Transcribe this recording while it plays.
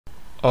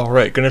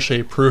Alright, going to show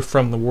you proof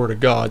from the Word of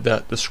God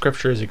that the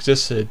Scriptures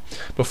existed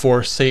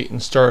before Satan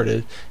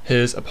started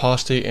his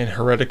apostate and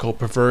heretical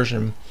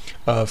perversion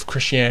of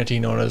Christianity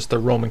known as the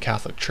Roman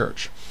Catholic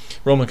Church.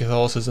 Roman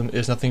Catholicism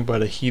is nothing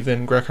but a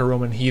heathen,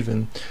 Greco-Roman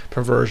heathen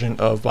perversion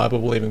of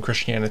Bible-believing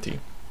Christianity.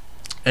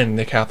 And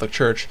the Catholic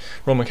Church,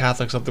 Roman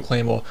Catholics love to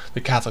claim, well,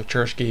 the Catholic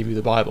Church gave you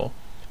the Bible.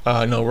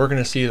 No, we're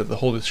going to see that the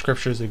Holy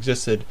Scriptures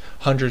existed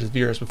hundreds of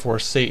years before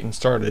Satan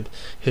started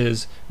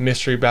his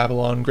Mystery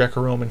Babylon,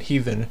 Greco-Roman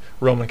heathen,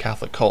 Roman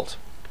Catholic cult.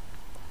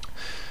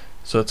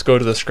 So let's go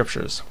to the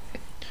Scriptures.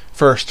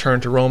 First,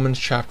 turn to Romans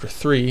chapter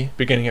 3,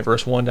 beginning at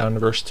verse 1 down to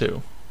verse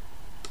 2.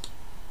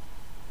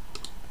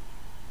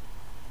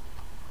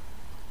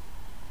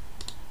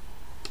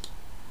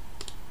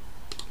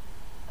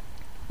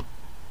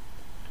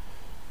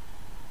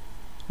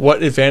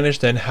 What advantage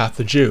then hath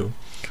the Jew?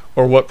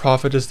 Or what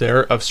profit is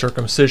there of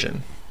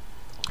circumcision?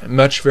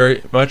 Much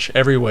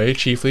every way,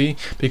 chiefly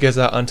because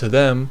that unto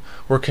them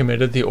were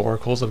committed the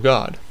oracles of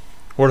God.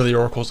 What are the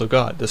oracles of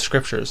God? The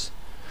Scriptures.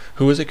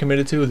 Who is it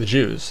committed to? The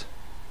Jews,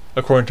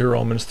 according to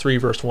Romans 3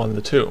 verse 1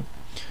 to 2.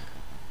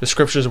 The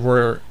Scriptures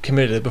were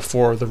committed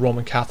before the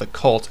Roman Catholic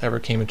cult ever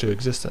came into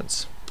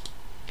existence.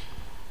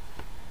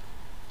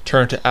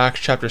 Turn to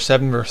Acts chapter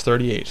 7 verse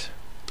 38.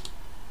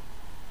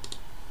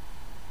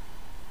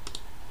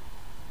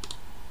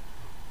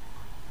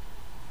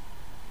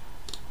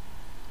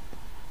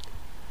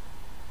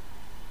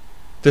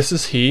 This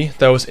is he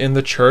that was in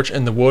the church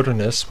in the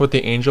wilderness with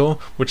the angel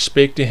which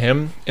spake to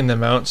him in the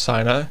Mount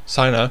Sinai,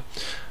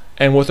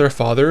 and with our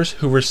fathers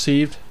who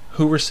received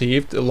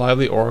the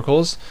lively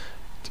oracles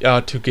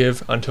to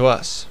give unto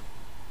us.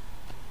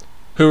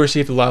 Who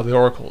received the lively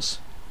oracles?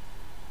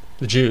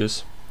 The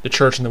Jews, the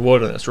church in the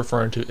wilderness,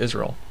 referring to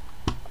Israel.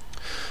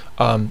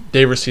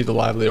 They received the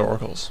lively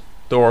oracles,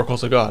 the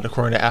oracles of God,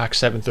 according to Acts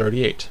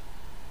 7:38. It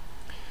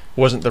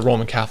wasn't the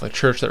Roman Catholic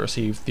Church that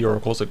received the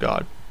oracles of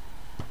God.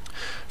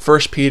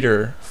 1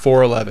 Peter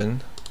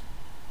 4:11.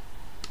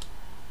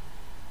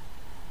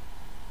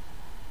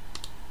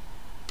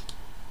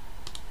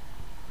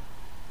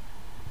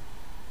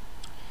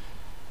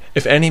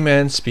 If any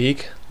man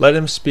speak, let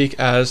him speak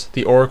as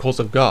the oracles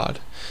of God.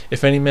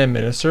 If any man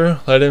minister,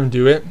 let him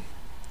do it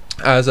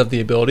as of the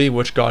ability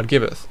which God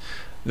giveth,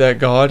 that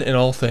God in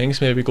all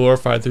things may be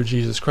glorified through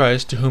Jesus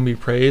Christ, to whom be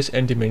praise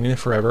and dominion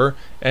forever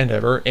and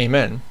ever.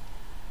 Amen.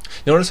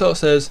 Notice how it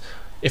says,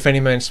 if any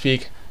man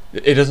speak.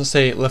 It doesn't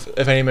say,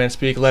 if any man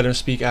speak, let him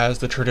speak as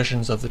the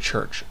traditions of the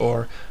church,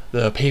 or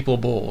the papal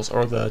bulls,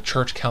 or the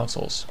church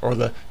councils, or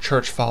the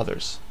church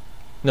fathers.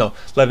 No,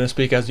 let him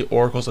speak as the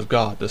oracles of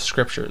God, the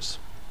Scriptures.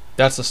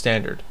 That's the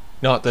standard,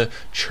 not the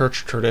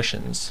church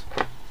traditions.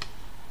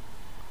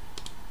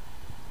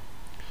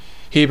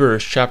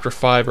 Hebrews chapter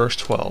 5 verse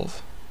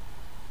 12.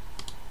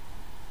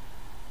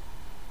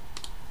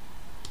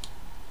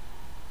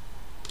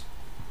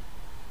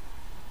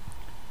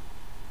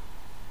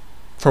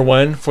 For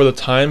when, for the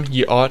time,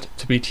 ye ought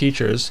to be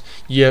teachers,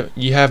 ye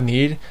have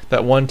need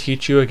that one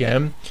teach you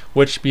again,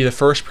 which be the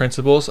first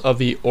principles of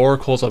the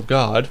oracles of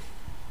God,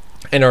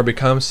 and are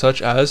become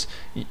such as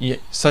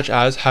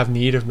have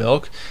need of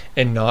milk,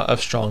 and not of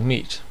strong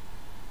meat.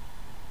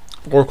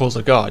 Oracles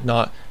of God,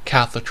 not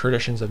Catholic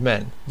traditions of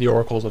men. The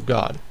oracles of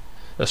God,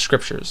 the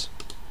Scriptures.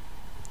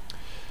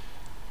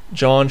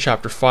 John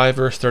chapter 5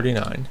 verse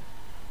 39.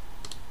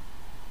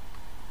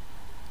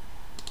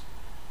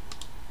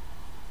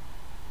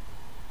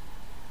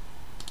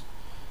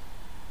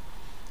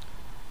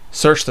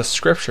 Search the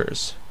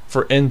Scriptures,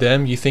 for in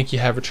them ye think ye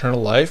have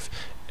eternal life,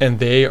 and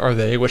they are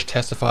they which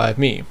testify of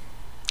me.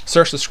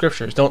 Search the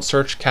Scriptures. Don't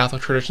search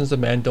Catholic traditions of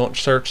men. Don't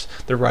search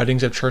the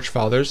writings of church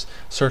fathers.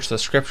 Search the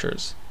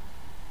Scriptures.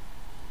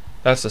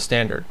 That's the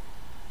standard.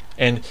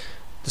 And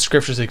the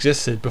Scriptures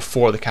existed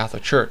before the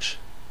Catholic Church.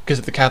 Because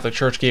if the Catholic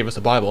Church gave us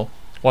the Bible,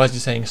 why is he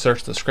saying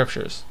search the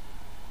Scriptures?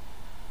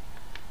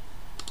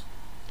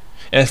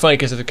 And it's funny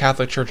because if the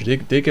Catholic Church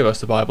did give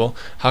us the Bible,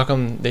 how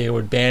come they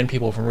would ban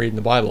people from reading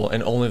the Bible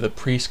and only the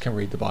priest can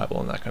read the Bible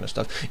and that kind of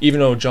stuff? Even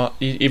though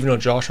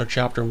Joshua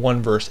chapter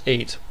 1 verse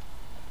 8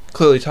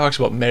 clearly talks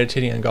about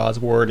meditating on God's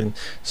Word and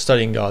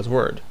studying God's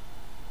Word.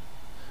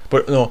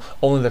 But no,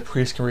 only the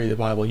priest can read the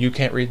Bible. You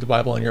can't read the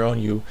Bible on your own,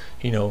 you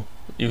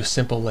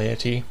simple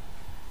laity.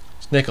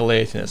 It's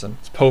Nicolaitanism.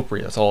 It's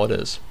popery, that's all it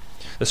is.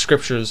 The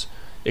Scriptures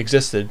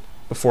existed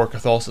before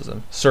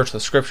Catholicism. Search the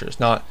Scriptures,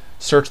 not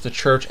search the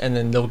church and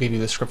then they'll give you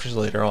the Scriptures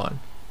later on.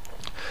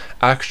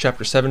 Acts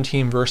chapter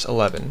 17 verse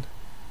 11.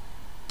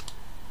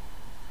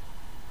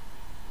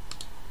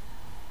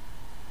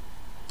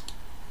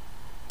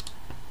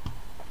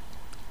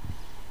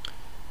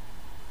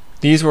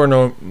 These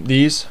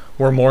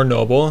were more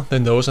noble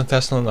than those in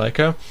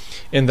Thessalonica,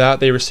 in that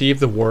they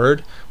received the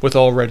word with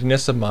all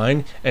readiness of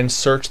mind, and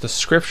searched the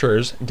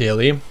Scriptures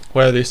daily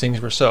whether these things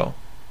were so.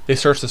 They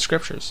searched the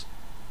Scriptures.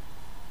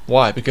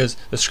 Why? Because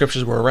the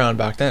Scriptures were around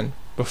back then,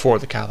 before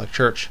the Catholic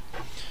Church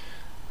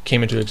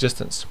came into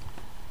existence.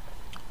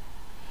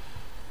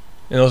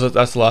 And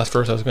that's the last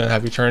verse I was going to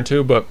have you turn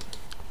to, but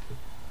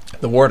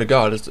The Word of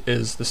God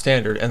is the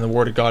standard, and the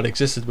Word of God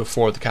existed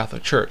before the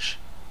Catholic Church.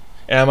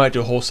 And I might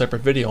do a whole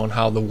separate video on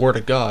how the Word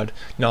of God,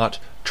 not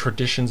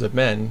traditions of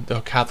men,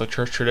 the Catholic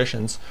Church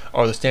traditions,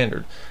 are the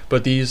standard.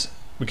 But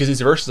because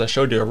these verses I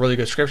showed you are really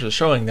good scriptures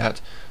showing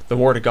that the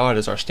Word of God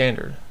is our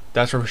standard.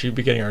 That's where we should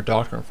be getting our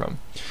doctrine from.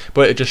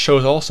 But it just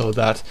shows also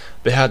that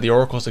they had the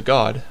oracles of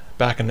God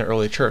back in the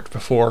early church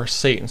before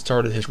Satan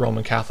started his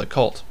Roman Catholic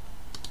cult.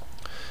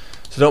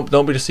 So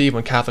don't be deceived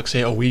when Catholics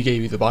say, "Oh, we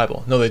gave you the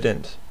Bible." No, they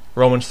didn't.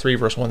 Romans 3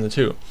 verse 1 and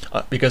 2.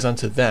 Because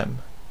unto them,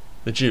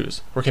 the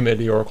Jews, were committed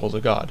the oracles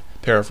of God.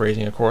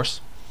 Paraphrasing, of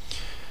course.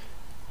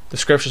 The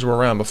scriptures were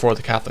around before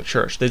the Catholic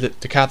Church. The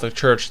Catholic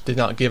Church did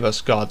not give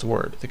us God's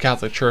word. The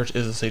Catholic Church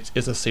is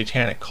a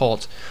satanic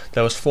cult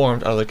that was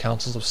formed out of the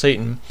counsels of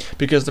Satan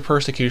because the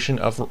persecution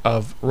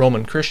of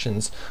Roman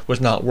Christians was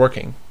not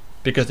working,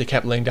 because they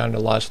kept laying down their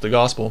lives for the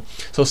gospel.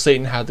 So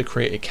Satan had to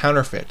create a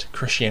counterfeit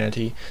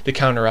Christianity to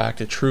counteract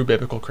the true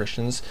biblical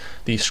Christians,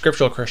 the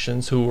scriptural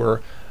Christians who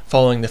were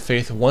following the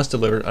faith once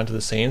delivered unto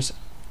the saints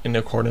in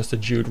accordance to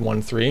Jude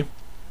 1:3.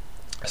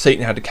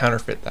 Satan had to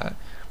counterfeit that,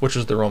 which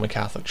was the Roman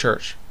Catholic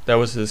Church. That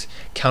was his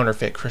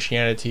counterfeit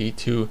Christianity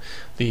to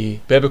the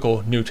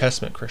biblical New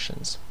Testament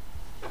Christians.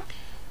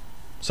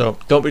 So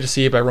don't be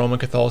deceived by Roman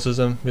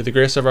Catholicism. May the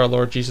grace of our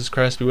Lord Jesus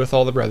Christ be with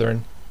all the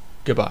brethren.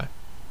 Goodbye.